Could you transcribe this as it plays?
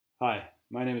Hi,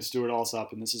 my name is Stuart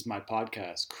Alsop, and this is my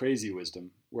podcast, Crazy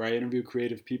Wisdom, where I interview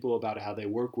creative people about how they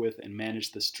work with and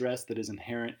manage the stress that is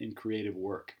inherent in creative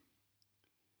work.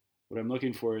 What I'm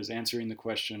looking for is answering the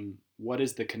question, what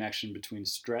is the connection between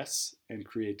stress and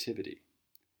creativity?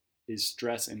 Is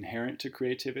stress inherent to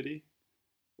creativity,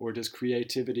 or does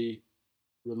creativity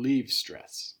relieve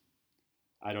stress?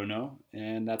 I don't know,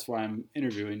 and that's why I'm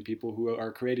interviewing people who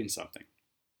are creating something.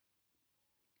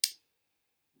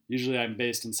 Usually I'm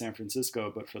based in San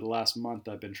Francisco, but for the last month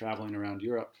I've been traveling around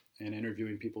Europe and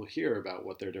interviewing people here about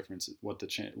what their difference, what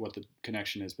the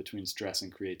connection is between stress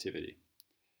and creativity.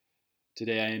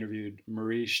 Today I interviewed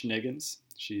Marie Schneegans.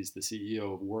 She's the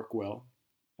CEO of Workwell,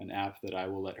 an app that I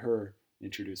will let her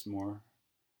introduce more.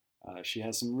 She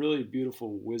has some really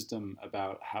beautiful wisdom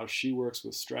about how she works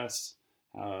with stress,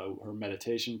 her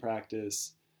meditation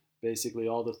practice, basically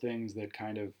all the things that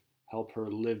kind of help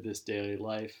her live this daily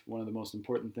life. One of the most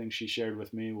important things she shared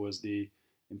with me was the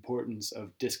importance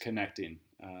of disconnecting.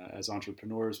 As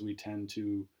entrepreneurs, we tend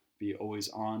to be always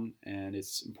on, and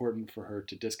it's important for her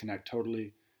to disconnect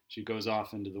totally. She goes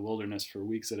off into the wilderness for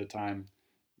weeks at a time,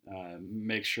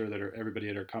 makes sure that everybody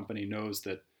at her company knows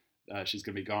that she's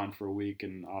going to be gone for a week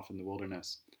and off in the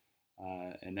wilderness.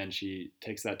 And then she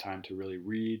takes that time to really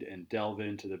read and delve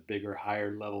into the bigger,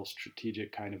 higher level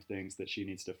strategic kind of things that she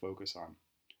needs to focus on.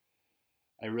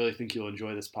 I really think you'll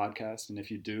enjoy this podcast, and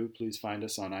if you do, please find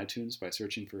us on iTunes by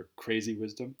searching for Crazy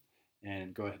Wisdom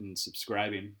and go ahead and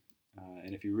subscribing.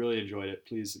 And if you really enjoyed it,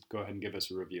 please go ahead and give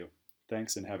us a review.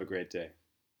 Thanks and have a great day.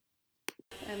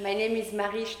 My name is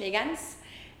Marie Schneegans,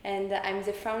 and I'm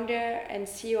the founder and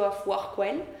CEO of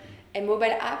Workwell, a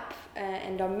mobile app,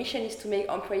 and our mission is to make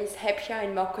employees happier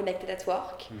and more connected at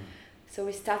work. So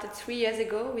we started 3 years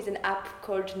ago with an app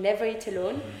called Never Eat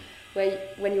Alone, where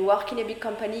when you work in a big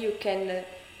company, you can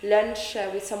lunch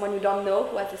with someone you don't know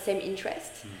who has the same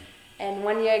interest. And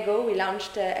 1 year ago, we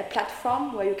launched a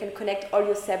platform where you can connect all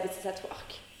your services at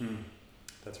work.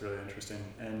 That's really interesting.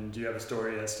 And do you have a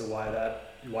story as to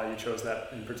why you chose that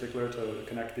in particular to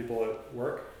connect people at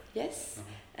work? Yes.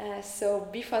 So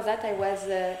before that, I was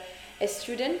a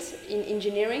student in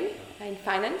engineering, in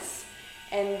finance,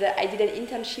 and I did an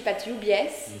internship at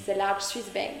UBS, the large Swiss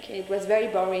bank, and it was very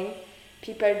boring.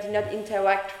 People did not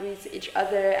interact with each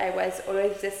other. I was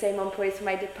always the same employees in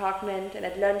my department, and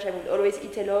at lunch I would always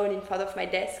eat alone in front of my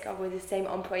desk or with the same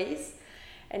employees.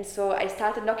 And so I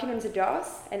started knocking on the doors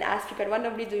and asked people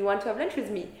randomly, do you want to have lunch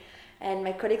with me? And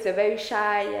my colleagues are very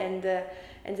shy, and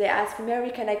they asked me,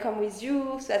 Mary, can I come with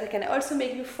you so that I can also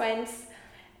make new friends?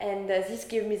 And this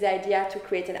gave me the idea to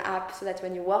create an app so that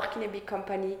when you work in a big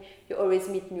company, you always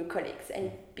meet new colleagues. And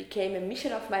it became a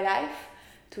mission of my life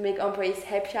to make employees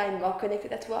happier and more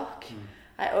connected at work.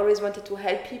 I always wanted to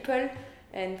help people,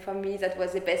 and for me that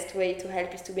was the best way to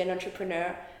help is to be an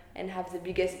entrepreneur and have the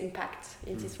biggest impact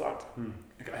in this world.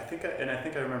 I think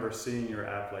I remember seeing your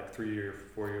app like 3 or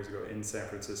 4 years ago in San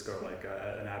Francisco, like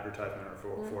an advertisement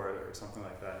for it or something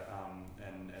like that.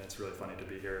 And it's really funny to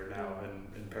be here now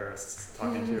in Paris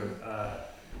talking to you.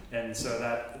 And so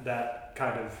that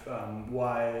kind of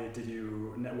why are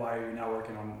you now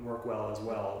working on Workwell as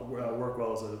well?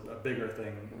 Workwell is a bigger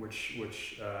thing, which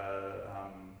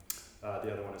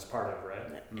the other one is part of,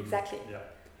 right? Exactly. Yeah.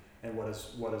 And what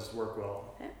is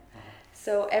Workwell? Yeah.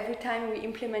 So every time we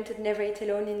implemented Never Eat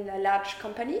Alone in large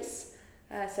companies,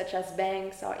 such as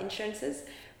banks or insurances,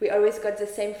 we always got the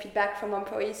same feedback from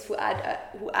employees who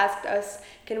asked us,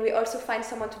 can we also find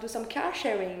someone to do some car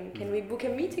sharing? Can we book a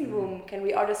meeting room? Can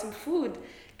we order some food?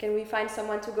 Can we find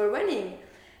someone to go running?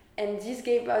 And this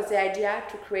gave us the idea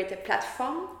to create a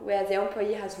platform where the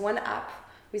employee has one app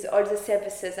with all the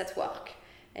services at work.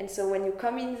 And so when you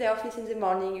come in the office in the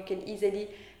morning, you can easily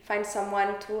find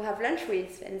someone to have lunch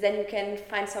with, and then you can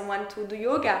find someone to do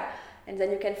yoga, and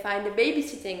then you can find a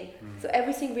babysitting. So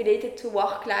everything related to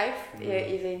work life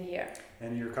is in here.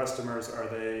 And your customers, are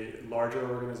they larger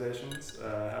organizations?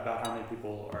 About how many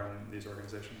people are in these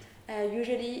organizations?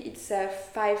 Usually it's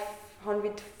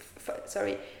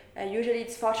usually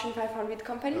it's Fortune 500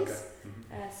 companies.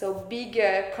 Okay. So big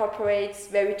corporates,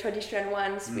 very traditional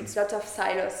ones with lots of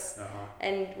silos.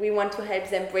 And we want to help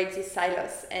them break these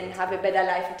silos and have a better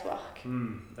life at work.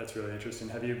 That's really interesting.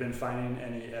 Have you been finding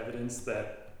any evidence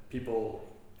that people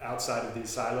outside of these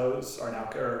silos are now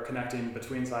connecting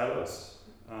between silos?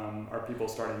 Are people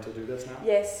starting to do this now?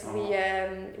 Yes,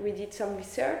 we did some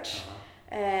research.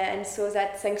 And so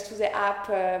that thanks to the app,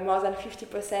 more than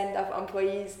 50% of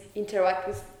employees interact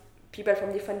with people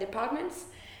from different departments,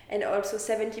 and also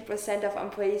 70% of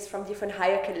employees from different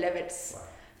hierarchy levels. Wow.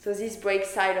 So this breaks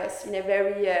silos in a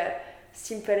very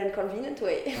simple and convenient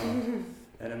way.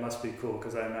 And it must be cool,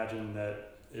 because I imagine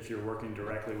that if you're working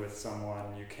directly with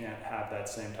someone, you can't have that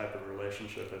same type of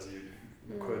relationship as you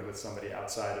could with somebody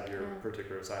outside of your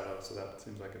particular silo. So that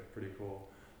seems like a pretty cool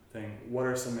thing. What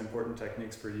are some important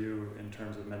techniques for you in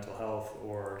terms of mental health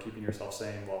or keeping yourself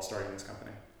sane while starting this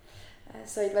company?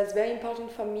 So it was very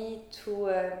important for me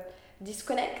to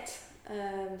disconnect,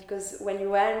 because when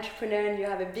you are an entrepreneur and you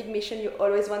have a big mission, you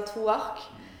always want to work.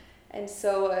 And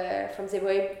so from the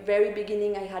very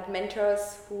beginning, I had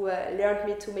mentors who learned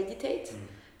me to meditate.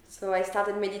 So I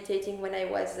started meditating when I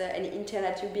was an intern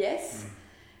at UBS.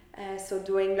 So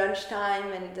during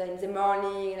lunchtime and in the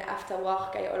morning and after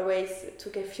work, I always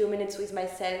took a few minutes with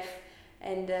myself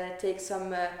and take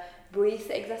some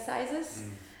breath exercises.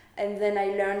 And then I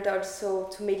learned also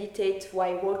to meditate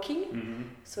while walking.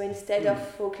 So instead of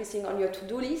focusing on your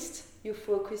to-do list, you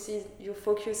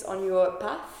focus on your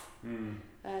path.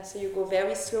 So you go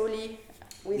very slowly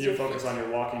with your feet. You focus on your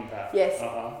walking path. Yes,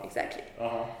 exactly.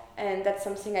 And that's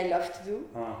something I love to do.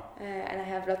 And I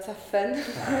have lots of fun.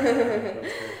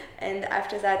 And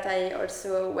after that, I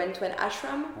also went to an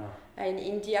ashram in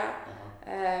India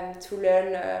to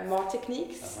learn more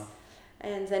techniques.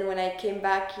 And then when I came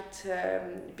back,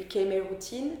 it became a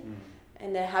routine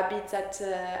and a habit that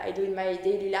I do in my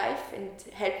daily life, and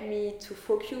helped me to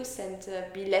focus and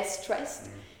be less stressed.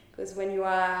 Because when you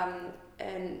are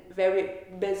a very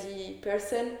busy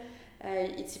person,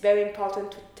 it's very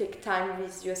important to take time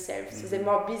with yourself. So the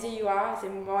more busy you are, the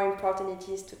more important it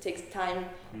is to take time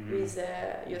with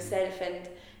yourself and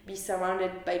be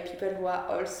surrounded by people who are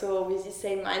also with the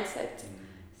same mindset.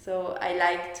 So I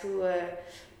like to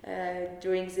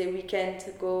during the weekend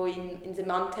to go in the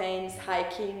mountains,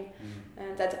 hiking.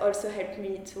 That also helped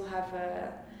me to have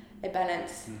a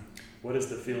balance. What is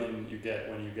the feeling you get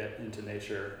when you get into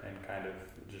nature and kind of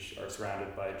just are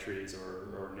surrounded by trees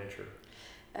or nature?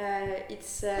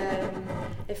 It's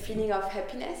a feeling of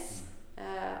happiness,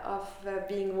 of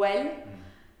being well,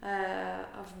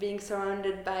 of being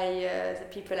surrounded by the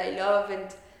people I love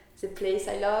and the place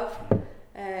I love.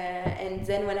 And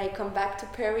then when I come back to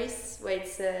Paris, where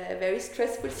it's a very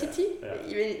stressful city,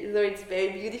 even though it's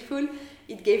very beautiful,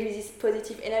 it gave me this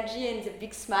positive energy and the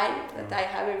big smile that I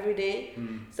have every day.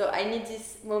 So I need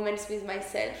these moments with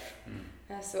myself.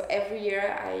 So every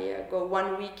year I go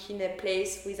 1 week in a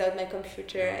place without my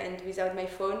computer and without my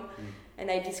phone,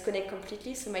 and I disconnect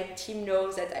completely, so my team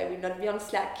knows that I will not be on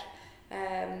Slack.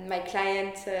 My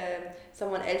client,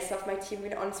 someone else of my team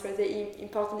will answer the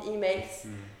important emails.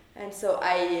 And so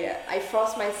I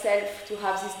force myself to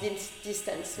have this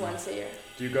distance once a year.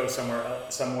 Do you go somewhere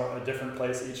a different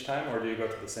place each time, or do you go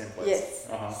to the same place? Yes.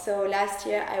 So last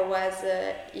year I was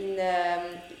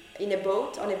on a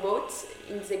boat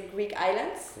in the Greek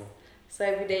islands. Cool. So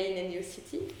every day in a new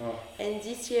city. And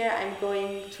this year I'm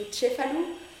going to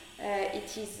Cefalù.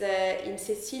 It is in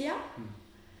Sicilia,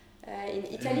 in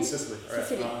Italy. In Sicily, right.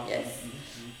 Sicily, yes.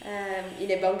 In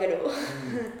a bungalow.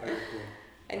 Very cool.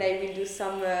 And I will do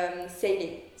some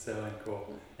sailing. Sailing, cool.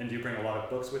 And do you bring a lot of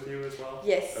books with you as well?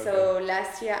 Yes, okay. So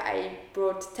last year I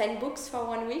brought 10 books for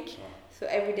 1 week. So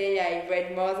every day I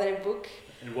read more than a book.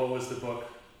 And what was the book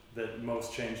that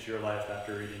most changed your life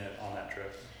after reading it on that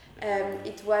trip?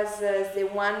 It was the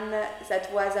one that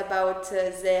was about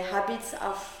the habits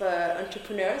of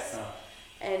entrepreneurs.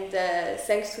 And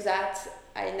thanks to that,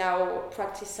 I now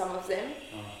practice some of them.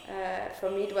 For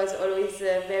me, it was always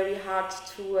very hard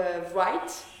to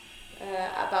write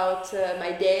about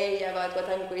my day, about what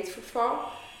I'm grateful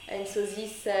for. And so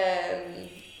this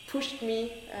pushed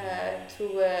me to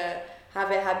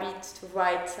have a habit to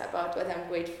write about what I'm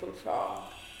grateful for.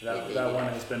 That one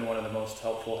has been one of the most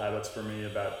helpful habits for me,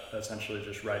 about essentially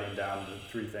just writing down the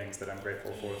 3 things that I'm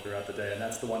grateful for throughout the day. And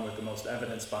that's the one with the most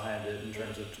evidence behind it in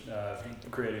terms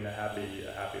of creating a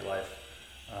happy life.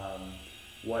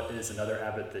 What is another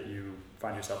habit that you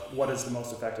find yourself, what is the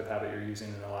most effective habit you're using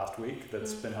in the last week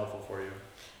that's been helpful for you?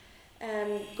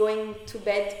 Going to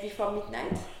bed before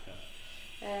midnight.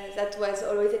 That was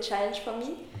always a challenge for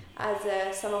me,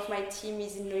 as some of my team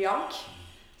is in New York,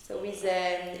 so with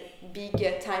a big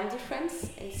time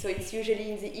difference, and so it's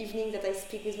usually in the evening that I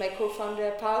speak with my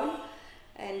co-founder Paul,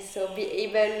 and so be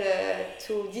able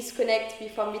to disconnect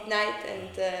before midnight and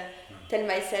tell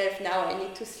myself now I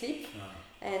need to sleep.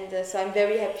 And so I'm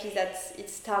very happy that it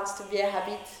starts to be a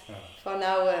habit for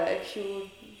now a few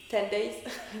 10 days.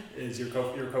 Is your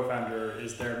co-founder,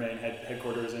 is their main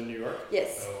headquarters in New York?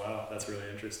 Yes. Oh wow, that's really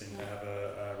interesting to have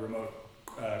a remote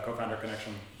co-founder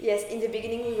connection. Yes, in the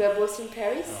beginning we were both in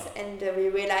Paris, and we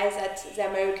realized that the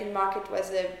American market was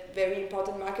a very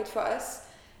important market for us,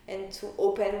 and to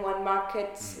open one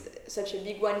market, such a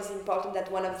big one, is important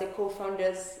that one of the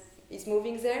co-founders is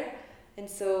moving there, and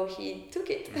so he took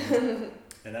it.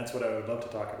 And that's what I would love to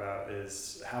talk about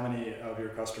is how many of your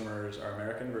customers are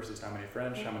American versus how many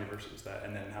French, how many versus that,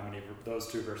 and then how many those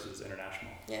two versus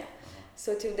international. Yeah.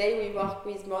 So today we work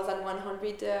with more than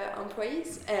 100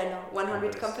 employees, no,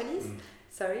 100 companies,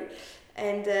 sorry.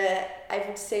 And I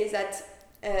would say that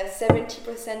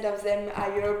 70% of them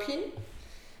are European,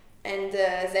 and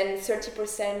then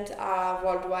 30% are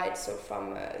worldwide, so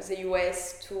from the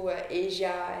US to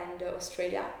Asia and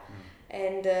Australia.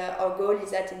 And our goal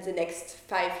is that in the next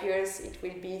 5 years it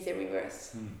will be the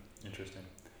reverse. Interesting.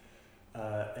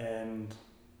 And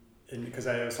because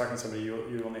I was talking to somebody,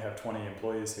 you only have 20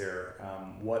 employees here.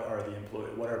 What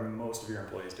are most of your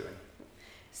employees doing?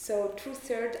 So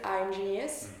 2/3 are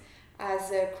engineers,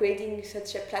 as creating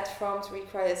such a platform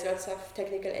requires lots of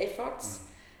technical efforts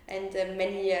and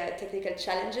many technical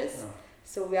challenges.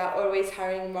 So we are always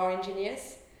hiring more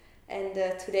engineers. And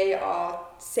today our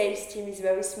sales team is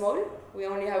very small. We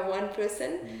only have one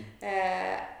person,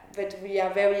 but we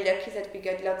are very lucky that we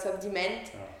get lots of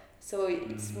demand. So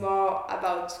it's more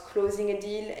about closing a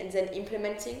deal and then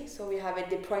implementing. So we have a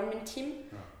deployment team.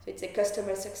 So it's a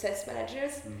customer success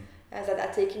managers that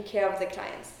are taking care of the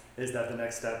clients. Is that the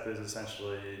next step? Is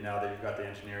essentially now that you've got the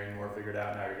engineering more figured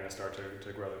out, now you're going to start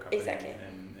to grow the company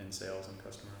in sales and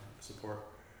customer support.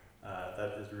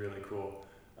 That is really cool.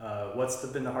 What's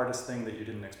been the hardest thing that you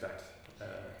didn't expect?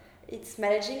 It's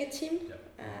managing a team.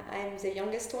 I'm the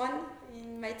youngest one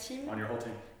in my team. On your whole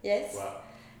team? Yes. Wow.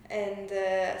 And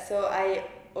so I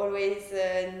always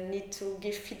need to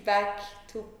give feedback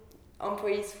to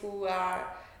employees who are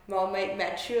more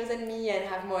mature than me and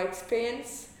have more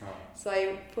experience. So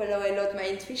I follow a lot my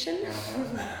intuition.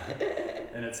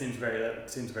 And it seems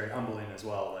very humbling as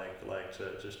well, like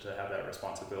to have that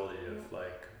responsibility of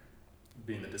like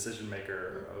being the decision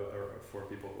maker for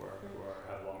people who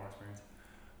have a lot more experience.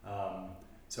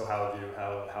 So how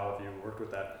have you worked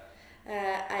with that?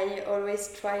 I always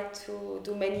try to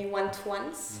do many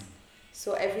one-to-ones.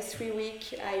 So every 3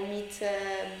 weeks I meet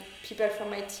people from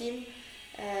my team.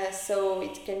 So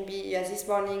it can be, this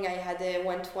morning I had a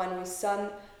one-to-one with Son,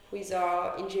 who is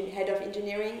our head of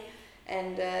engineering.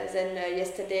 And then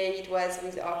yesterday it was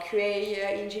with our QA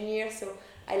engineer. So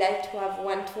I like to have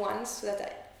one-to-ones so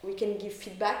that we can give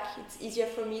feedback. It's easier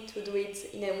for me to do it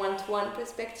in a one-to-one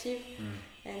perspective.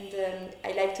 And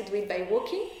I like to do it by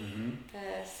walking.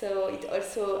 So it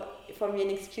also, for me, an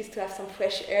excuse to have some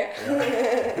fresh air.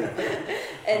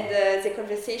 And the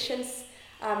conversations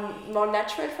are more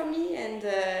natural for me, and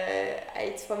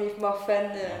it's for me more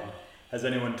fun. Has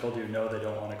anyone told you no, they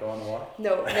don't want to go on a walk?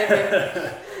 No,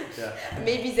 never.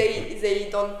 Maybe they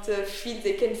don't feel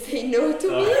they can say no to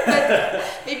me, but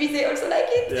maybe they also like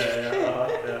it.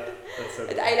 That's so cool.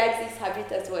 But I like this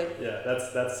habit as well. Yeah,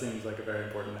 that seems like a very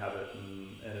important habit,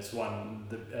 and it's one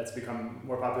that's become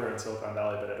more popular in Silicon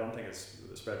Valley, but I don't think it's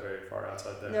spread very far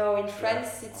outside there. No, in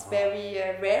France it's very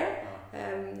rare.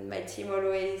 My team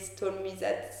always told me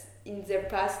that in their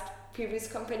previous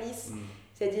companies,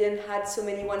 they didn't had so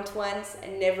many one-to-ones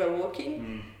and never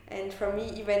walking. And for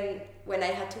me, even when I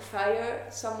had to fire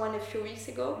someone a few weeks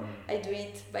ago, I do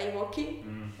it by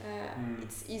walking.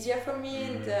 It's easier for me,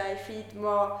 and I feel it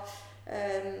more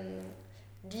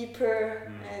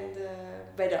deeper and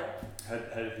better.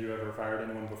 Have you ever fired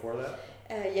anyone before that?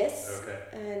 Yes. Okay.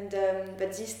 And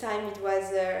but this time it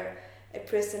was a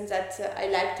person that I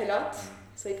liked a lot,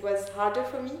 so it was harder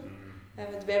for me,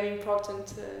 but very important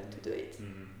to do it.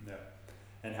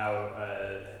 And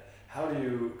how do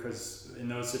you, because in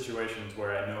those situations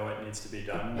where I know it needs to be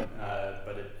done,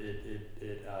 but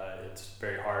it's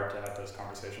very hard to have those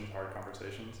hard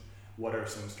conversations, what are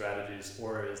some strategies,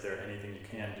 or is there anything you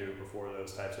can do before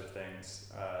those types of things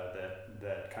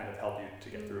that kind of help you to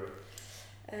get through it?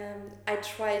 I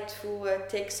try to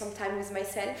take some time with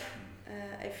myself,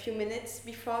 a few minutes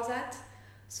before that,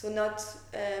 so not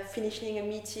finishing a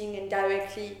meeting and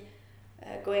directly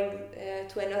going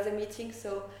to another meeting.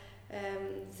 So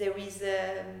there is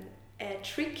a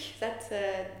trick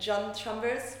that John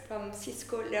Chambers from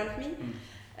Cisco learned me.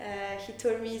 He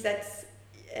told me that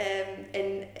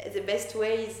and the best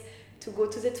way is to go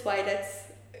to the toilets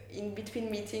in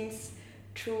between meetings,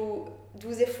 to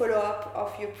do the follow-up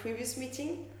of your previous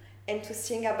meeting and to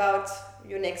think about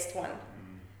your next one.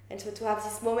 And so to have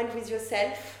this moment with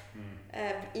yourself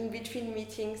in between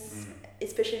meetings,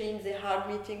 especially in the hard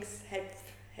meetings,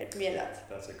 helped me a lot.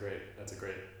 That's a great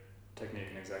technique,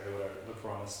 and exactly what I look for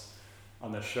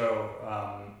on this show.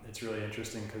 It's really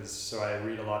interesting because I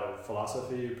read a lot of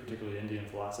philosophy, particularly Indian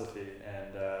philosophy,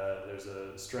 and there's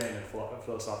a strain of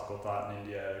philosophical thought in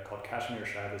India called Kashmir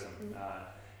Shaivism,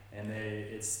 And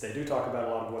they do talk about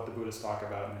a lot of what the Buddhists talk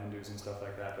about and Hindus and stuff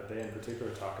like that, but they in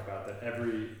particular talk about that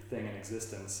everything in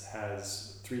existence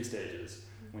has 3 stages.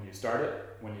 When you start it,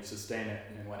 when you sustain it,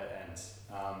 and when it ends.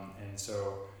 And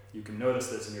so you can notice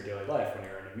this in your daily life when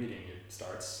you're in a meeting. It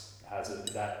starts,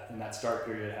 that start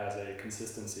period has a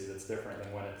consistency that's different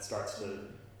than when it starts to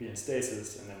be in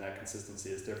stasis, and then that consistency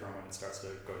is different when it starts to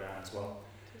go down as well.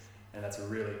 And that's a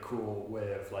really cool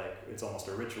way of it's almost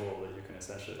a ritual that you can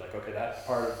essentially okay, that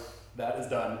part of that is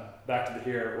done, back to the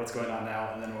here, what's going on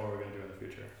now, and then what we're going to do in the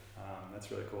future. That's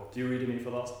really cool. Do you read any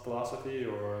philosophy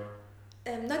or?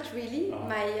 Not really.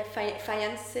 My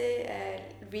fiance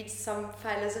reads some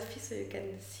philosophy, so you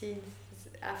can see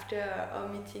after our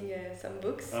meeting some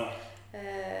books.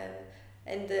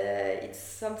 And it's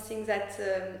something that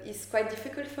is quite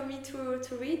difficult for me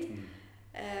to read.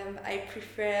 I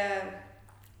prefer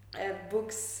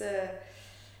books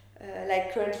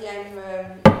currently I'm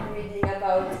reading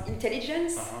about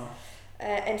intelligence.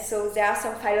 And so there are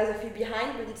some philosophy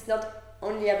behind, but it's not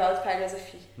only about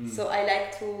philosophy. So I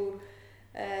like to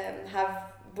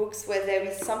have books where there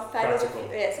is some philosophy.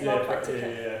 Yes, more practical.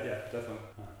 Yeah, definitely.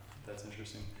 That's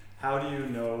interesting. How do you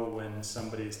know when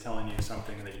somebody's telling you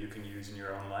something that you can use in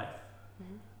your own life?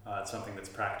 Something that's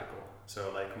practical.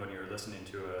 So when you're listening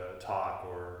to a talk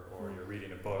or you're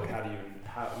reading a book,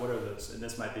 what are those? And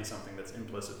this might be something that's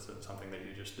implicit, so something that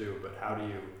you just do. But how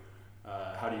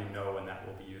do you know when that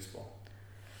will be useful?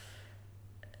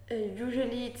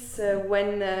 Usually it's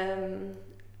when,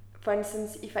 for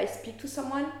instance, if I speak to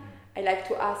someone, I like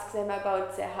to ask them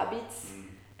about their habits,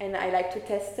 and I like to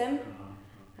test them.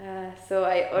 So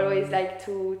I always like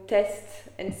to test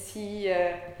and see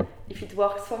if it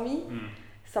works for me.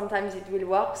 Sometimes it will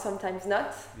work, sometimes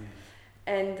not.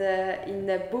 And in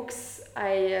the books,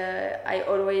 I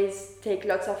always take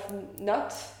lots of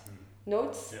notes,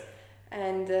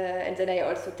 and then I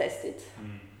also test it.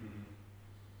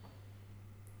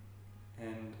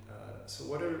 And so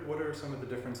what are some of the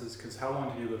differences? Because how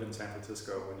long did you live in San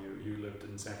Francisco when you lived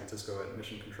in San Francisco at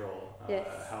Mission Control? Yes.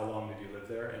 How long did you live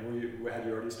there? And had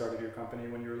you already started your company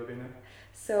when you were living there?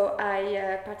 So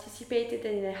I participated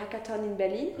in a hackathon in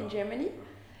Berlin, in Germany.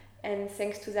 And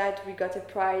thanks to that, we got a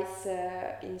prize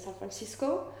in San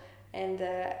Francisco. And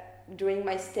during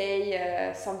my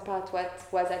stay, some part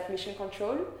was at Mission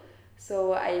Control.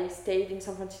 So I stayed in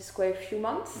San Francisco a few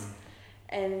months.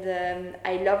 And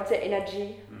I loved the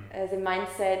energy, the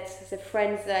mindset, the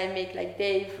friends that I make, like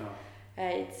Dave.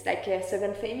 It's like a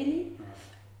second family.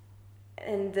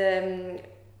 And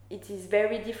it is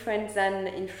very different than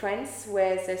in France,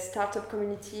 where the startup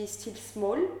community is still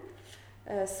small.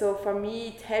 So for me,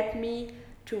 it helped me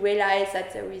to realize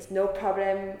that there is no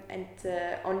problem and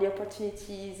only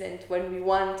opportunities, and when we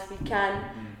want, we can.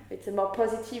 It's a more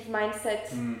positive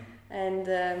mindset. And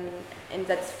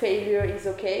that failure is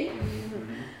okay.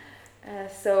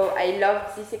 So I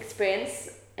loved this experience,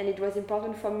 and it was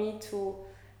important for me to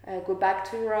go back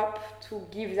to Europe to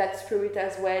give that spirit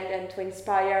as well, and to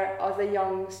inspire other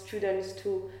young students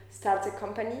to start a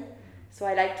company. So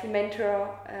I like to mentor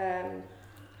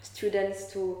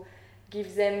students to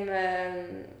give them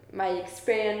my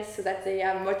experience so that they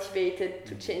are motivated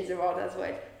to change the world as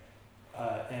well.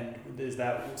 And is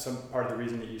that some part of the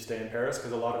reason that you stay in Paris?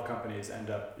 Because a lot of companies end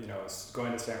up,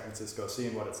 going to San Francisco,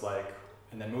 seeing what it's like,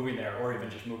 and then moving there, or even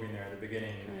just moving there in the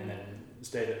beginning, and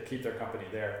then keep their company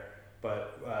there.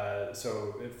 But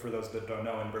so for those that don't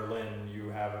know, in Berlin, you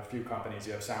have a few companies.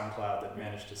 You have SoundCloud that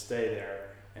managed to stay there,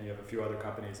 and you have a few other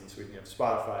companies in Sweden. You have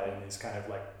Spotify, and these kind of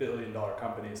billion-dollar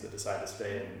companies that decide to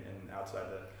stay in outside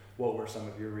the. What were some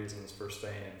of your reasons for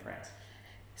staying in France?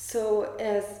 So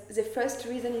the first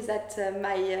reason is that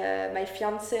my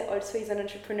fiance also is an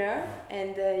entrepreneur,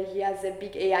 and he has a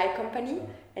big AI company,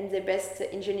 and the best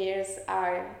engineers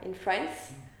are in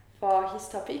France for his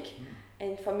topic.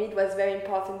 And for me, it was very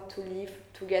important to live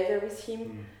together with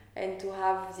him and to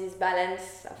have this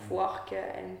balance of work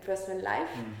and personal life.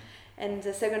 And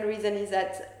the second reason is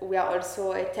that we are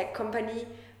also a tech company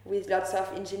with lots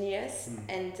of engineers,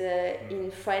 and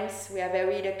in France we are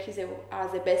very lucky. They are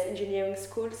the best engineering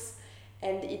schools,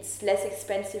 and it's less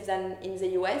expensive than in the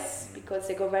US because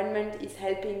the government is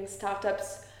helping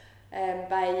startups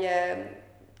by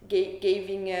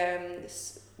giving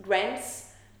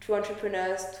grants to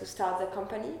entrepreneurs to start the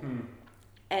company.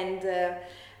 And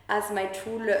as my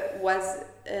tool was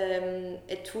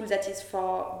a tool that is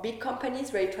for big companies,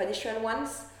 very traditional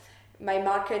ones, my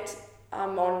market are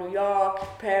more New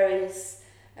York, Paris,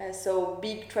 so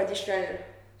big traditional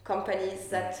companies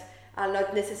that are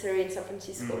not necessary in San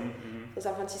Francisco. So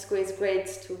San Francisco is great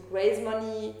to raise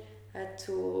money,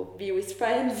 to be with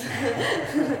friends,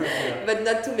 but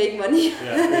not to make money.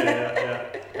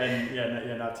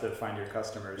 And not to find your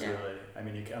customers really. I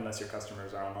mean, unless your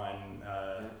customers are online,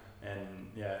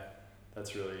 and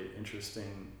that's really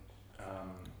interesting.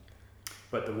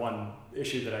 But the one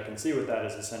issue that I can see with that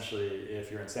is essentially if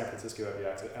you're in San Francisco, you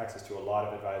have access to a lot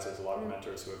of advisors, a lot of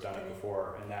mentors who have done it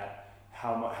before, and that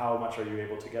how much are you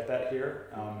able to get that here,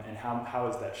 and how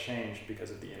has that changed because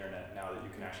of the internet now that you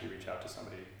can actually reach out to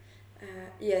somebody?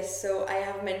 Yes, so I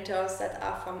have mentors that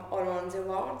are from all around the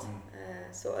world,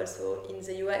 so also in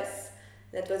the US.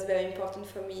 That was very important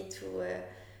for me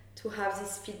to have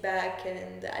this feedback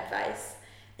and advice.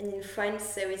 And in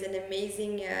France, there is an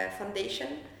amazing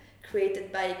foundation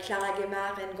created by Clara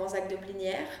Guémard and Gonzague de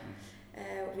Blinière,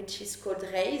 which is called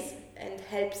RAISE and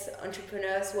helps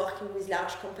entrepreneurs working with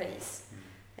large companies.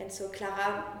 And so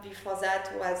Clara, before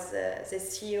that, was the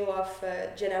CEO of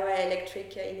General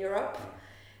Electric in Europe.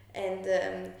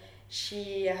 And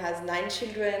she has 9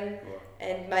 children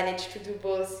and managed to do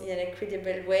both in an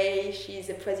incredible way. She is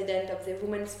the president of the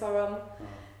Women's Forum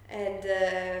and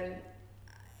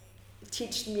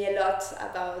taught me a lot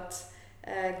about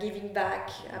giving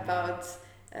back, about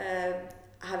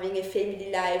having a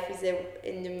family life with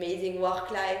an amazing work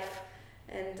life,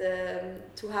 and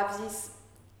to have these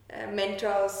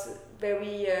mentors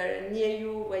very near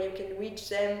you where you can reach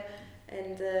them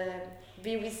and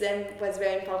be with them was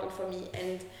very important for me.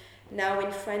 And now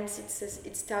in France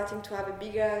it's starting to have a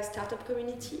bigger startup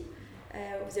community.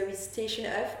 There is Station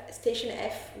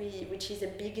F, which is a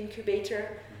big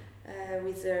incubator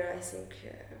with I think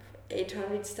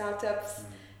 800 startups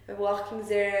working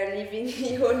there,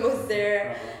 living almost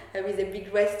there, with a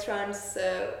big restaurants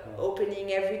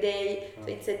opening every day. So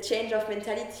it's a change of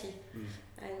mentality.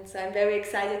 And so I'm very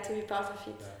excited to be part of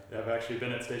it. Yeah, I've actually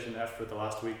been at Station F for the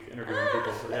last week interviewing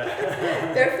people.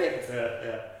 Perfect.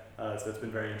 So it's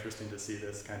been very interesting to see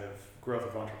this kind of growth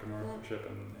of entrepreneurship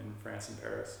in France and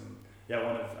Paris. And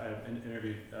I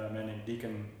interviewed a man named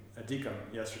Deacon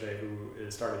yesterday who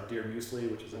started Dear Muesli,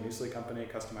 which is a muesli company,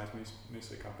 customized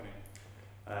muesli company.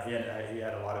 He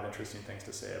had a lot of interesting things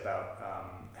to say about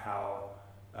how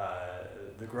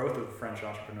the growth of the French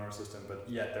entrepreneur system, but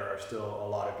yet there are still a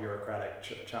lot of bureaucratic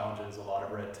challenges, a lot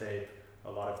of red tape,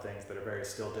 a lot of things that are very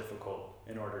still difficult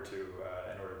in order to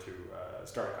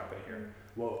start a company here.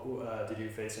 Well, did you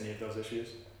face any of those issues,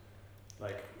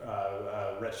 like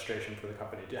registration for the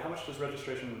company? How much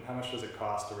does it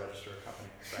cost to register a company?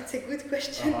 That's a good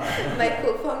question. My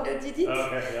co-founder did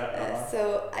it.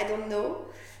 So I don't know.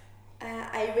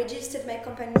 I registered my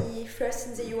company first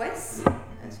in the US,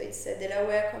 so it's a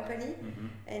Delaware company,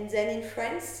 and then in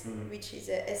France, which is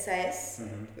a SAS,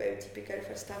 very typical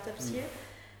for startups here.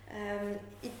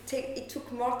 It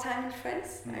took more time in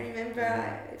France. I remember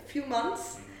a few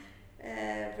months,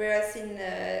 whereas in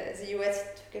the US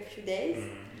it took a few days.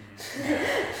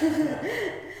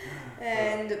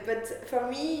 But for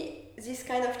me, this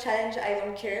kind of challenge, I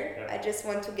don't care. I just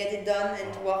want to get it done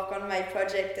and work on my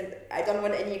project, and I don't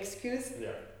want any excuse.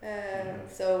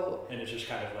 So. And it's just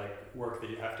kind of like work that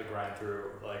you have to grind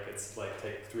through. Like it's like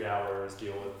take 3 hours,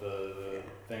 deal with the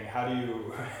thing. How do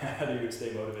you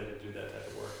stay motivated to do that type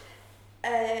of work?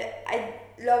 I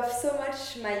love so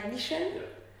much my mission,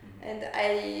 and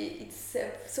it's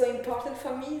so important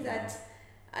for me that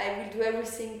I will do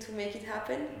everything to make it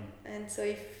happen. And so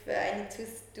if I need to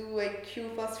do a queue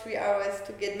for 3 hours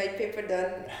to get my paper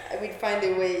done, I will find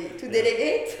a way to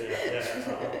delegate.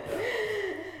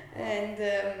 And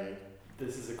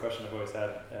this is a question I've always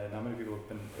had, and not many people have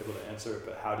been able to answer it,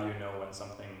 but how do you know when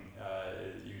something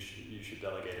you should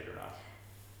delegate it or not?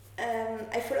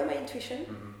 I follow my intuition.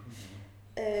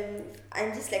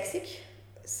 I'm dyslexic,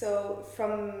 so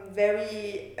from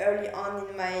very early on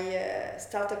in my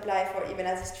startup life, or even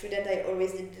as a student, I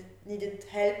always needed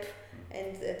help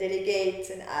and delegate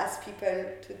and ask people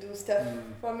to do stuff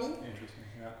for me. Interesting,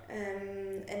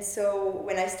 yeah. And so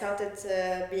when I started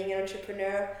being an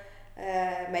entrepreneur,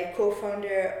 my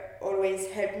co-founder always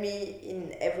helped me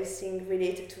in everything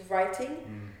related to writing.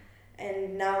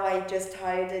 And now I just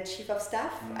hired a chief of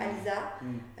staff,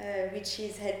 Aliza, which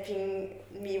is helping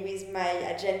me with my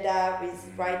agenda, with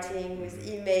writing, with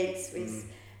emails, with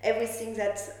everything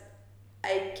that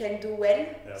I can do well.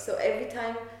 So every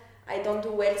time I don't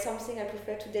do well something, I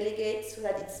prefer to delegate so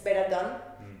that it's better done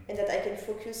and that I can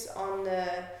focus on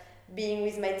being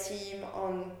with my team,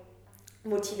 on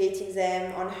motivating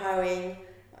them, on hiring,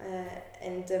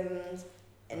 and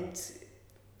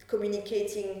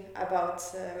communicating about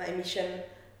my mission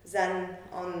than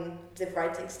on the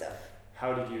writing stuff.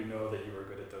 How did you know that you were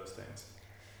good at those things?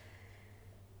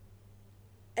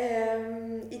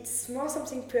 It it's more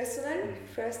something personal.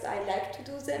 First, I like to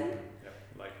do them. Yeah,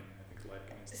 liking. I think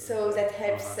liking is so that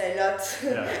helps a lot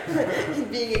in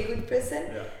being a good person.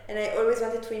 Yeah. And I always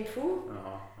wanted to improve.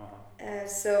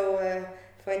 So,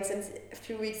 for instance, a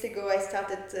few weeks ago, I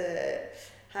started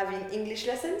having English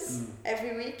lessons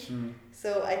every week. So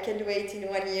I can wait in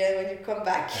 1 year when you come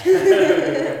back.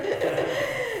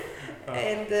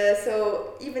 And so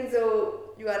even though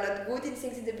you are not good in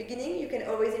things in the beginning, you can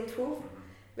always improve.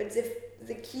 But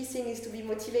the key thing is to be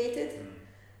motivated.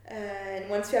 And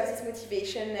once you have this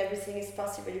motivation, everything is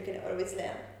possible. You can always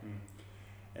learn.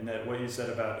 And that what you said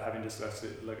about having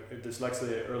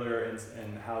dyslexia earlier,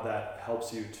 and how that helps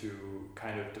you to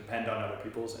kind of depend on other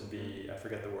people's and be, I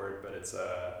forget the word, but it's a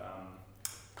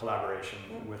collaboration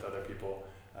with other people.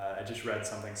 I just read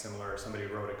something similar. Somebody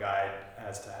wrote a guide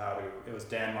as to how to, it was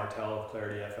Dan Martell of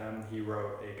Clarity FM. He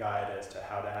wrote a guide as to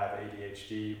how to have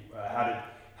ADHD,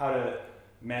 how to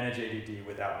manage ADD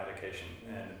without medication.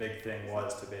 And the big thing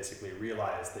was to basically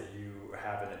realize that you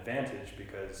have an advantage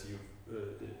because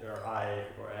I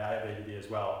have ADD as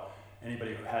well.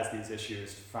 Anybody who has these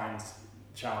issues finds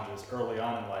challenges early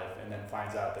on in life and then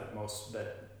finds out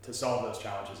that to solve those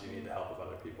challenges you need the help of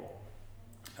other people.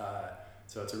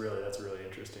 So that's a really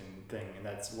interesting thing, and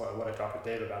that's what I talked with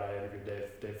Dave about. I interviewed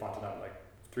Dave Fontenot like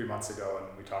 3 months ago,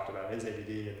 and we talked about his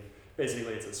ADD, and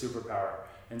basically it's a superpower.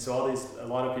 And so a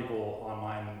lot of people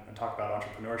online talk about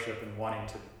entrepreneurship and wanting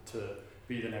to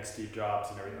be the next Steve Jobs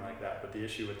and everything like that. But the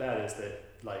issue with that is that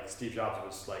like Steve Jobs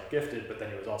was like gifted, but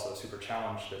then he was also super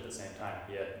challenged at the same time.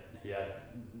 He had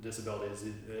disabilities,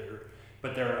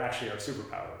 but there actually are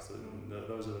superpowers. And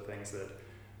those are the things that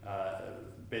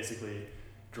basically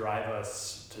drive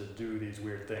us to do these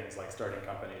weird things like starting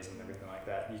companies and everything like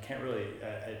that. You can't really,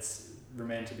 it's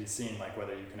remained to be seen like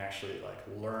whether you can actually like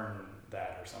learn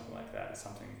that or something like that. It's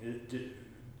something,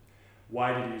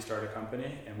 why did you start a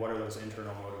company and what are those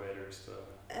internal motivators to?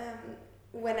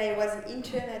 When I was an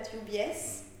intern at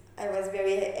UBS, I was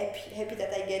very happy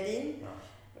that I get in.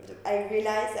 I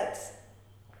realized that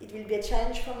it will be a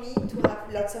challenge for me to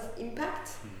have lots of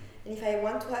impact. And if I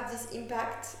want to have this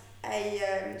impact,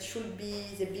 I should be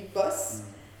the big boss,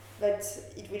 but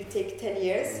it will take 10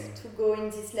 years to go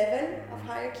in this level of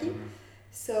hierarchy.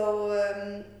 So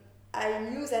I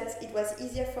knew that it was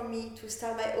easier for me to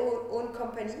start my own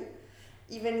company,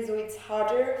 even though it's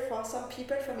harder for some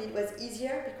people. For me it was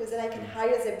easier because then I can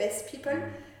hire the best people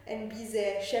and be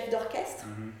the chef d'orchestre.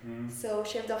 So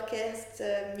chef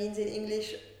d'orchestre means in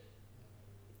English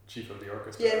chief of the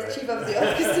orchestra. Yes, right? Chief of the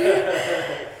orchestra.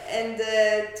 And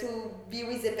to be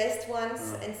with the best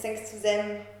ones, and thanks to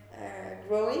them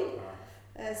growing.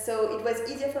 So it was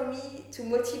easier for me to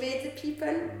motivate the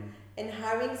people and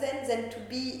hiring them than to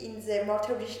be in a more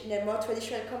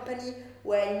traditional company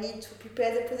where I need to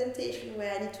prepare the presentation,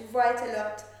 where I need to write a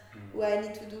lot, where I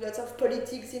need to do lots of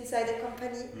politics inside the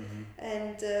company.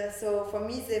 And so for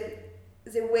me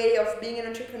the way of being an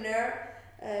entrepreneur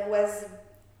was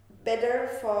better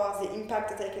for the impact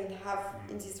that I can have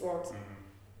in this world.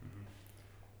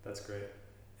 That's great.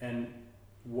 And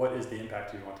what is the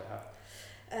impact you want to have?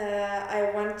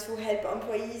 I want to help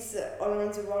employees all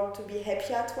around the world to be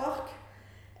happy at work.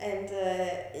 And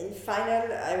in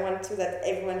final, I want to that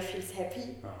everyone feels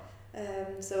happy.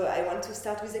 So I want to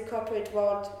start with the corporate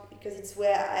world because it's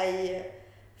where I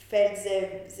felt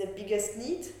the biggest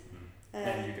need.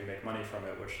 And you can make money from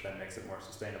it, which then makes it more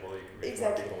sustainable. You can reach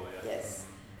exactly. more people. Yes.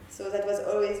 So that was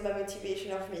always my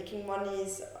motivation of making money,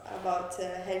 is about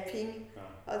helping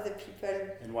other people.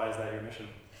 And why is that your mission?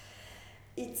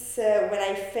 It's when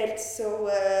I felt so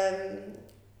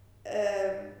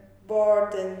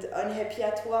bored and unhappy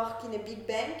at work in a big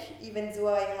bank, even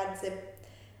though I had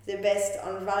the best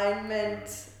environment,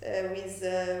 with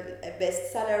a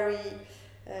best salary,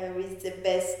 with the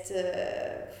best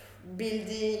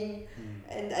building,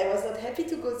 and I was not happy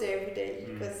to go there every day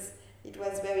because it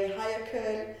was very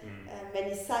hierarchical,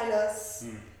 many silos,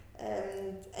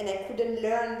 and I couldn't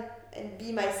learn and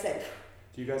be myself.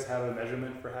 Do you guys have a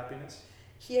measurement for happiness?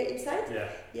 Here inside? Yeah.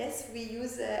 Yes, we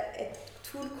use a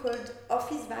tool called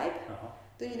Office Vibe.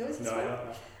 Do you know this one? No, I don't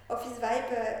know. Office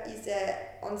Vibe is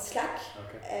on Slack,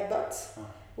 a bot,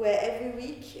 where every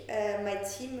week my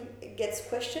team gets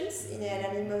questions in an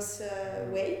anonymous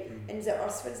way, and they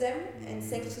answer them, and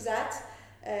thanks to that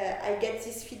I get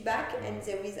this feedback, and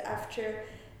there is after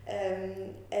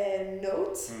a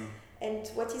note. And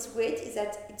what is great is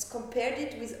that it's compared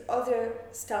it with other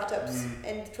startups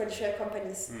and traditional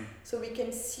companies. So we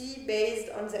can see based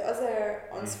on the other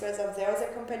answers of the other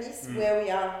companies where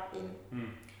we are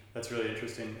in. That's really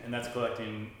interesting. And that's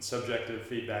collecting subjective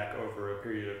feedback over a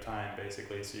period of time,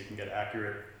 basically, so you can get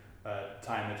accurate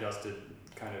time adjusted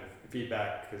kind of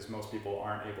feedback, because most people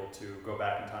aren't able to go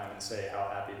back in time and say how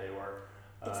happy they were.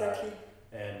 Exactly.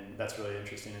 And that's really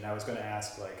interesting. And I was going to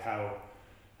ask, like, how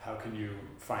can you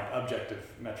find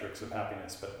objective metrics of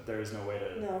happiness? But there is no way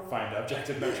to find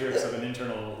objective metrics of an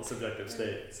internal subjective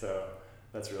state. So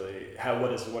that's really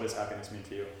what does happiness mean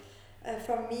to you?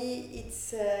 For me,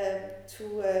 it's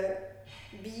to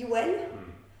be well.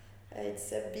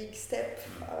 It's a big step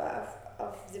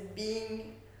of the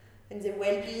being and the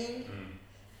well-being,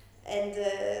 and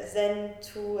then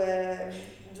to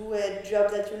do a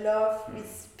job that you love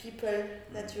with people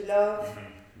that you love,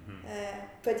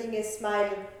 putting a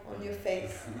smile on your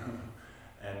face.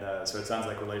 And so it sounds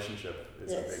like relationship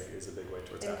is a big way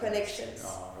towards and happiness. Connections.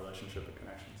 Relationship and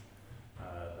connections.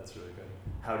 That's really good.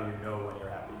 How do you know when you're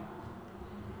happy?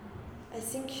 I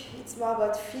think it's more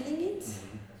about feeling it,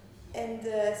 and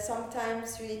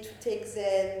sometimes you need to take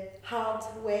the hard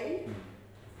way.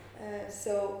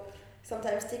 So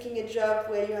sometimes taking a job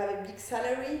where you have a big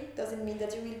salary doesn't mean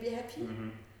that you will be happy.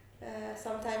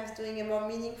 Sometimes doing a more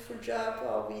meaningful job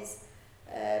or with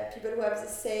people who have the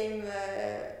same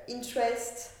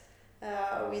interest,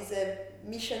 with a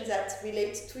mission that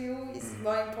relates to you is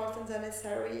more important than a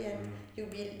salary, and you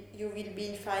will be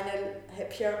in final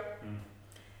happier.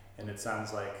 And it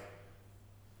sounds like,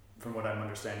 from what I'm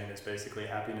understanding, is basically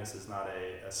happiness is not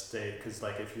a state, because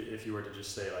like if you were to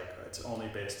just say like it's only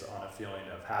based on a feeling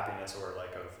of happiness or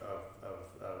like of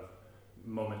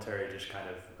momentary just kind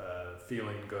of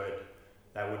feeling good,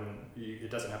 that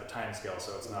it doesn't have a time scale,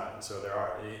 so it's not. So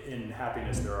in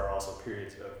happiness there are also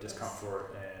periods of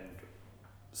discomfort and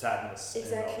sadness.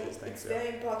 Exactly, and all these things. it's very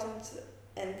important,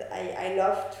 and I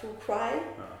love to cry.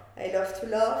 I love to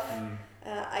laugh.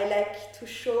 I like to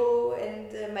show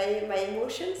my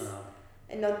emotions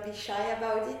and not be shy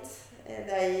about it. And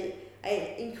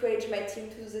I encourage my team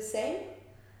to do the same,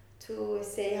 to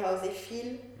say how they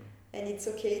feel, and it's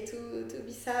okay to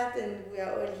be sad, and we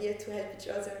are all here to help each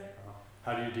other.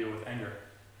 How do you deal with anger?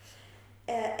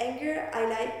 Anger, I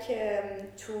like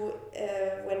to,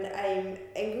 when I'm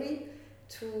angry,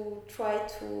 to try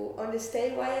to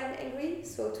understand why I'm angry,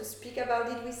 so to speak about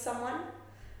it with someone.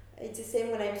 It's the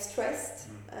same when I'm stressed.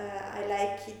 I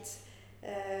like it.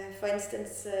 For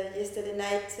instance, yesterday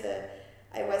night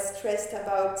I was stressed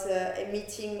about a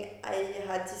meeting I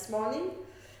had this morning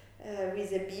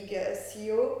with a big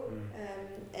CEO.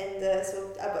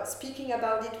 So about speaking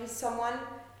about it with someone,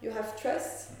 you have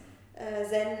trust,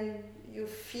 then you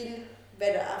feel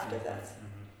better after that.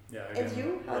 Yeah, and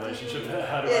you? How relationship.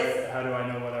 How do I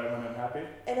know when I'm happy?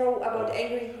 I know about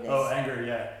angriness. Oh, anger,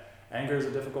 yeah. Anger is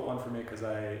a difficult one for me because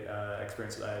I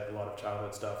experienced it. I had a lot of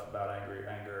childhood stuff about anger,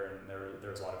 and there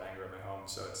was a lot of anger in my home.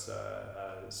 So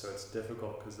it's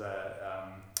difficult because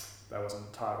I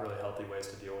wasn't taught really healthy ways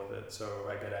to deal with it. So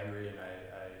I get angry, and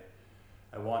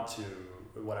I want to.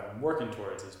 What I'm working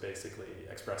towards is basically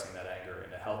expressing that anger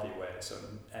in a healthy way. So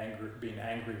being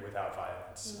angry without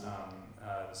violence.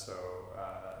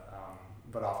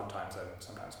 But oftentimes I'm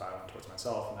sometimes violent towards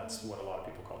myself, and that's what a lot of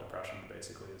people call depression.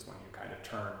 Basically, is when you kind of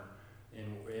turn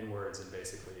inwards and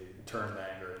basically turn the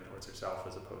anger towards yourself,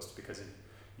 as opposed to, because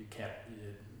you can't.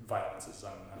 Violence is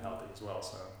unhealthy as well.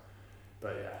 So,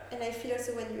 but yeah. And I feel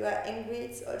also when you are angry,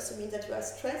 it also means that you are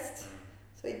stressed.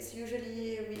 So it's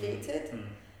usually related.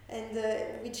 And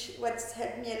what's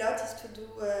helped me a lot is to do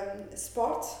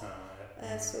sport.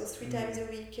 So 3 times a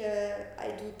week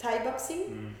I do Thai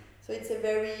boxing. So it's a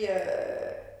very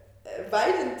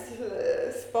violent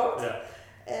sport. Yeah.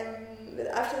 But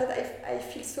after that I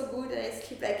feel so good and I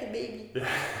sleep like a baby.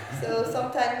 So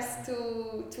sometimes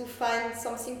to find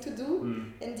something to do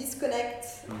and disconnect,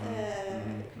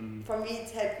 for me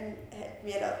it helped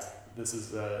me a lot. This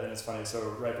is, and it's funny,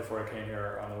 so right before I came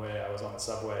here on the way, I was on the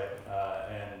subway,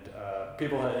 and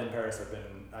people in Paris have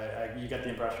been, you get the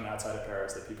impression outside of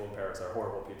Paris that people in Paris are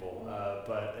horrible people,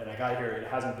 and I got here, it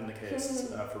hasn't been the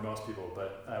case for most people,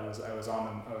 but I was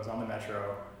on the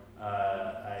metro,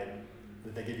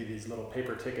 they give you these little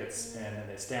paper tickets, and then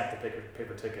they stamp the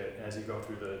paper ticket as you go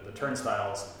through the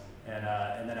turnstiles. And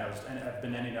then I've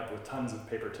been ending up with tons of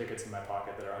paper tickets in my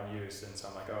pocket that are unused, and so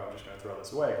I'm like, oh, I'm just going to throw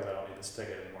this away because I don't need this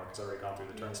ticket anymore because I've already gone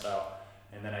through the turnstile.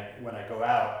 And then when I go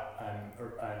out, I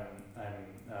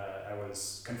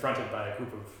was confronted by a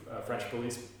group of French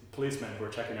policemen who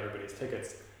were checking everybody's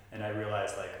tickets, and I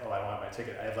realized like, oh, I don't have my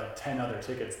ticket. I have like 10 other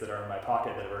tickets that are in my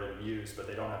pocket that have already been used, but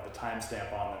they don't have the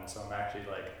timestamp on them. So I'm actually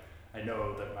like, I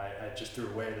know that I just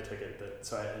threw away the ticket.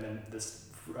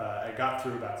 I got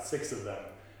through about 6 of them.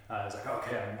 I was like,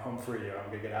 okay, I'm home free. I'm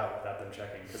gonna get out without them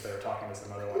checking, because they were talking to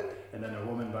some other one. And then a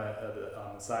woman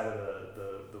on the side of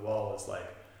the wall was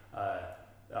like,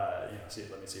 let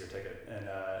me see your ticket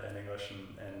in English,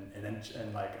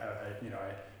 and like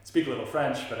I speak a little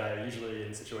French, but I usually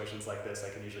in situations like this I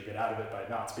can usually get out of it by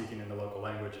not speaking in the local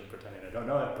language and pretending I don't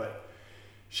know it. But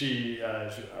she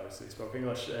obviously spoke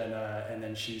English, and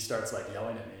then she starts like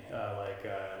yelling at me,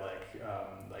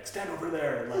 like stand over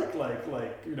there, like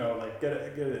get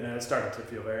it, and I started to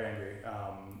feel very angry,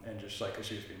 and just like cause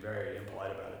she was being very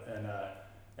impolite about it,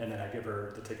 and then I give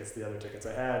her the other tickets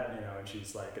I had, and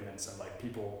she's like, and then some like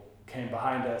people came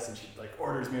behind us, and she like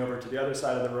orders me over to the other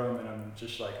side of the room, and I'm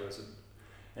just like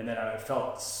and then I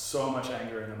felt so much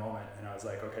anger in the moment, and I was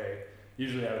like, okay.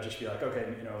 Usually I would just be like, okay,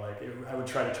 I would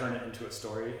try to turn it into a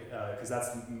story, because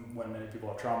that's when many people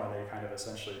have trauma, they kind of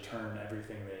essentially turn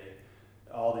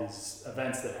all these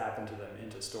events that happen to them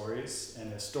into stories,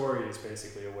 and a story is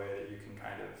basically a way that you can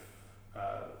kind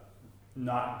of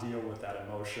not deal with that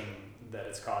emotion that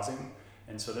it's causing.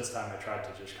 And so this time I tried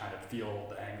to just kind of feel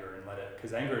the anger and let it,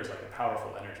 because anger is like a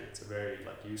powerful energy. It's a very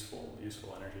like useful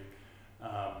energy.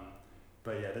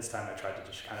 But yeah, this time I tried to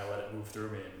just kind of let it move through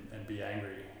me and be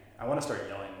angry. I want to start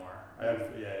yelling more.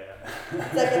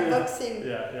 It's like a boxing.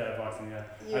 Yeah, boxing.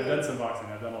 Yeah, I've done some boxing.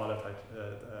 I've done a lot of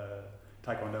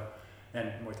taekwondo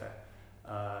and Muay Thai.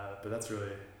 But that's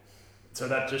really, so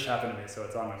that just happened to me. So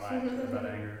it's on my mind about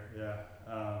anger. Yeah.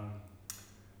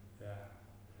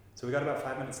 So we got about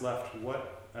 5 minutes left.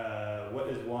 What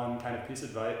is one kind of piece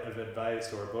of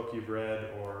advice or a book you've read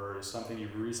or something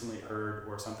you've recently heard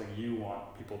or something you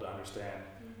want people to understand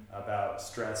about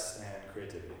stress and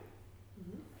creativity?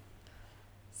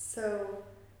 So,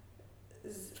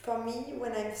 for me,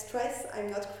 when I'm stressed,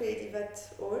 I'm not creative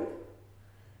at all.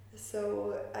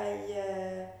 So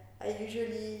I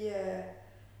usually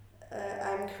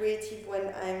I'm creative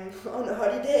when I'm on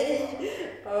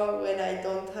holiday or when I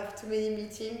don't have too many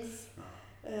meetings,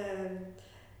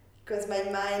 because my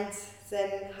mind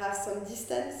then has some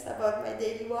distance about my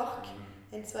daily work,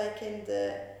 and so I can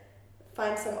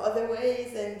find some other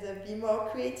ways and be more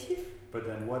creative. But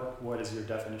then what is your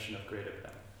definition of creative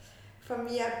then? For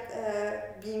me,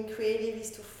 being creative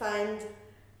is to find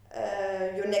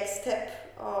your next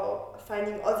step or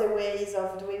finding other ways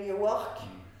of doing your work.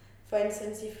 For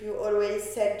instance, if you always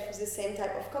sell to the same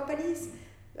type of companies,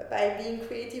 by being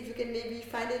creative you can maybe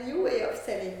find a new way of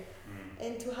selling.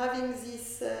 And to having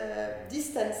this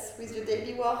distance with your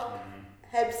daily work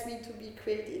helps me to be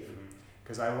creative.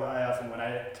 Because I often, when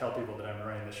I tell people that I'm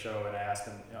running the show and I ask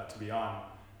them to be on,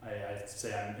 I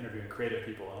say I'm interviewing creative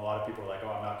people, and a lot of people are like,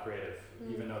 oh, I'm not creative,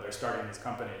 even though they're starting these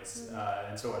companies.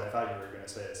 And so what I thought you were going to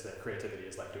say is that creativity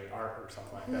is like doing art or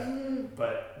something like that.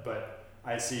 But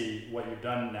I see what you've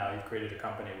done now. You've created a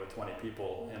company with 20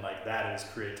 people, and like that is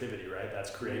creativity, right? That's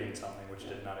creating something which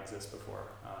did not exist before.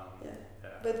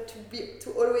 But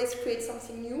to always create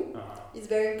something new is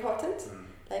very important.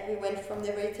 Like we went from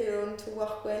Never Eat Alone to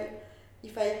Workwell.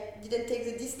 If I didn't take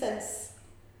the distance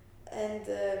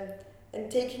and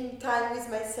taking time with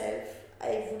myself,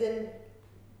 I wouldn't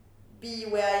be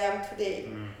where I am today.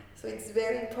 So it's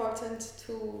very important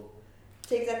to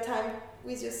take that time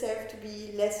with yourself to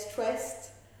be less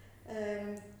stressed,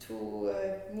 to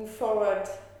move forward.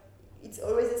 It's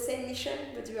always the same mission,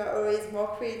 but you are always more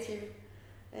creative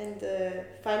and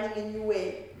finding a new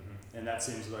way. And that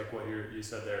seems like what you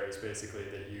said there is basically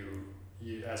that you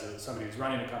as somebody who's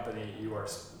running a company, you are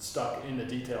stuck in the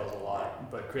details a lot,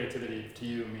 but creativity to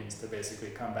you means to basically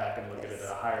come back and look at it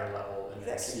at a higher level and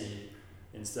then see,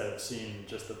 instead of seeing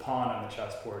just the pawn on the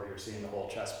chessboard, you're seeing the whole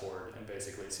chessboard and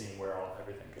basically seeing where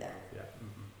everything can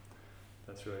move.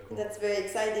 That's really cool. That's very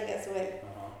exciting as well.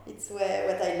 It's what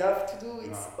I love to do.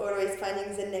 It's always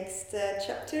finding the next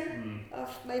chapter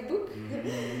of my book.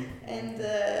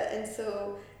 And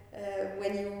so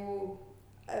when you,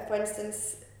 for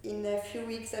instance, in a few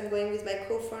weeks I'm going with my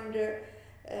co-founder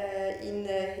in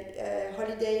a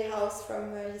holiday house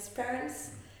from his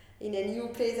parents in a new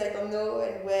place I don't know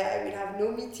and where I will have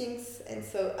no meetings, and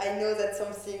so I know that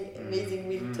something amazing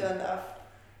will turn off.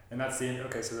 And that's so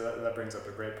that brings up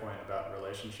a great point about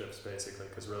relationships, basically,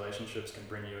 because relationships can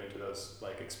bring you into those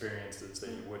like experiences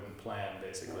that you wouldn't plan,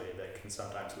 basically, that can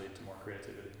sometimes lead to more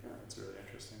creativity. It's really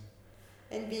interesting.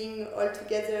 And being all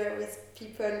together with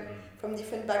people from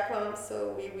different backgrounds,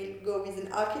 so we will go with an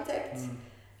architect,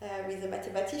 with a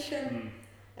mathematician,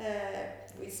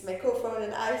 with my co-founder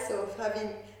and I,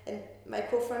 and my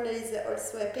co-founder is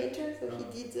also a painter, so he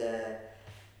did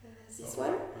this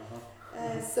one.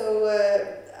 So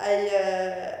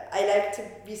I like to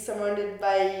be surrounded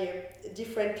by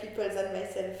different people than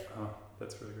myself.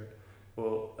 That's really great.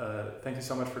 Well, thank you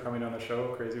so much for coming on the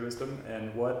show, Crazy Wisdom.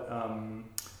 And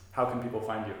how can people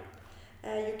find you?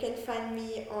 You can find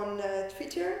me on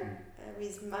Twitter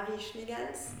with Marie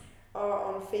Schneegans, or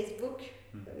on Facebook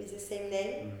with the same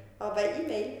name, or by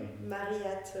email,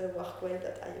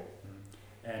 marie@workwell.io.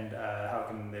 And how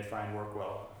can they find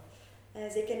Workwell?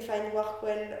 They can find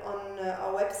Workwell on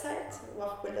our website,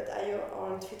 workwell.io, or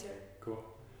on Twitter. Cool.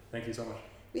 Thank you so much.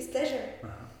 With pleasure.